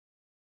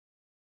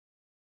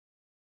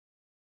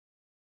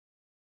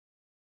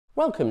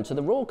Welcome to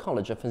the Royal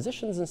College of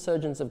Physicians and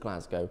Surgeons of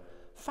Glasgow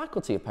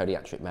Faculty of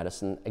Podiatric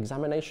Medicine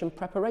Examination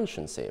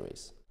Preparation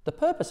Series. The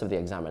purpose of the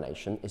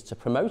examination is to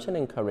promote and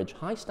encourage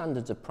high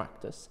standards of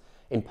practice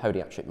in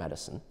podiatric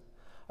medicine,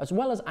 as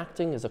well as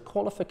acting as a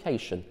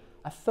qualification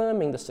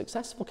affirming the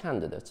successful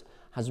candidate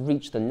has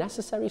reached the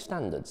necessary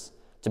standards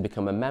to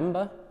become a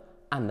member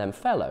and then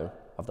fellow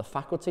of the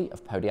Faculty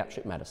of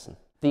Podiatric Medicine.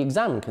 The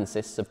exam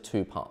consists of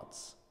two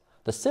parts.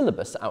 The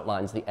syllabus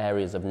outlines the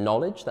areas of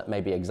knowledge that may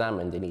be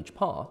examined in each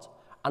part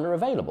and are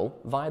available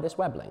via this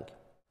web link.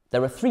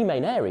 There are three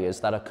main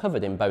areas that are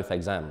covered in both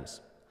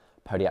exams: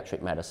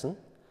 podiatric medicine,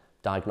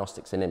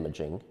 diagnostics and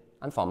imaging,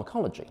 and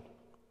pharmacology.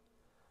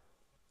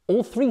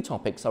 All three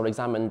topics are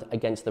examined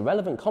against the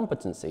relevant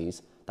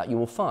competencies that you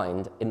will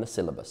find in the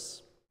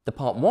syllabus. The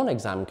Part 1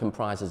 exam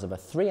comprises of a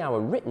 3-hour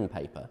written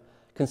paper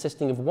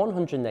consisting of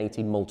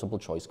 180 multiple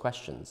choice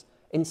questions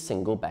in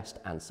single best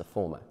answer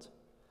format.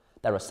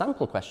 There are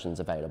sample questions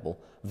available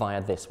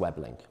via this web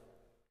link.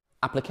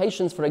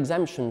 Applications for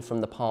exemption from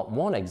the Part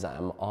 1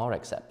 exam are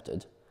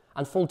accepted,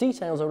 and full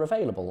details are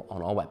available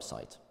on our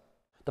website.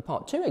 The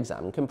Part 2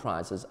 exam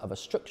comprises of a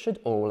structured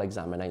oral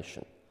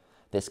examination.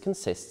 This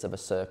consists of a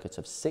circuit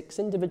of 6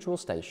 individual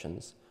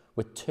stations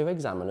with 2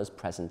 examiners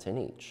present in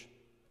each.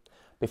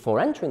 Before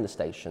entering the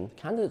station,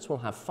 candidates will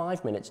have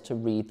 5 minutes to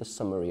read the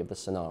summary of the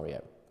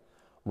scenario.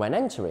 When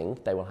entering,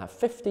 they will have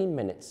 15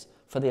 minutes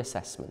for the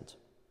assessment.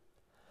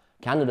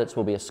 Candidates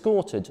will be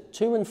escorted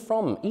to and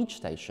from each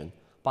station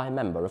by a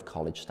member of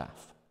college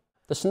staff.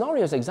 The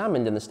scenarios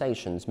examined in the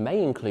stations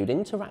may include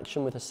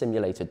interaction with a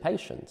simulated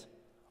patient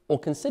or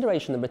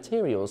consideration of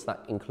materials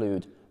that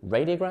include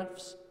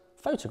radiographs,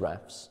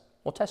 photographs,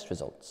 or test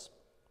results.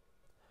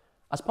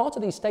 As part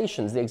of these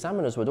stations, the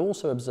examiners would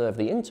also observe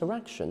the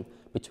interaction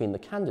between the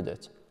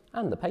candidate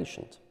and the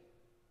patient.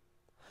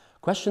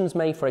 Questions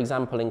may, for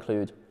example,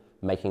 include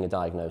making a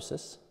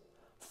diagnosis,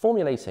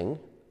 formulating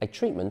a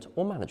treatment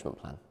or management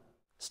plan.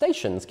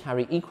 Stations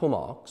carry equal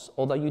marks,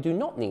 although you do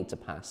not need to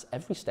pass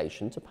every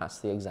station to pass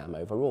the exam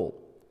overall.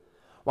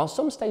 While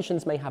some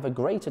stations may have a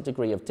greater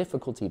degree of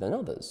difficulty than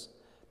others,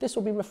 this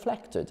will be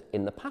reflected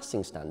in the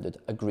passing standard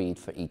agreed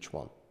for each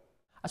one.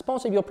 As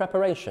part of your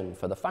preparation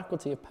for the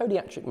Faculty of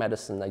Podiatric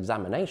Medicine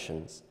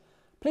examinations,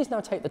 please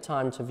now take the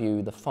time to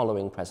view the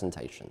following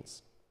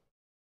presentations.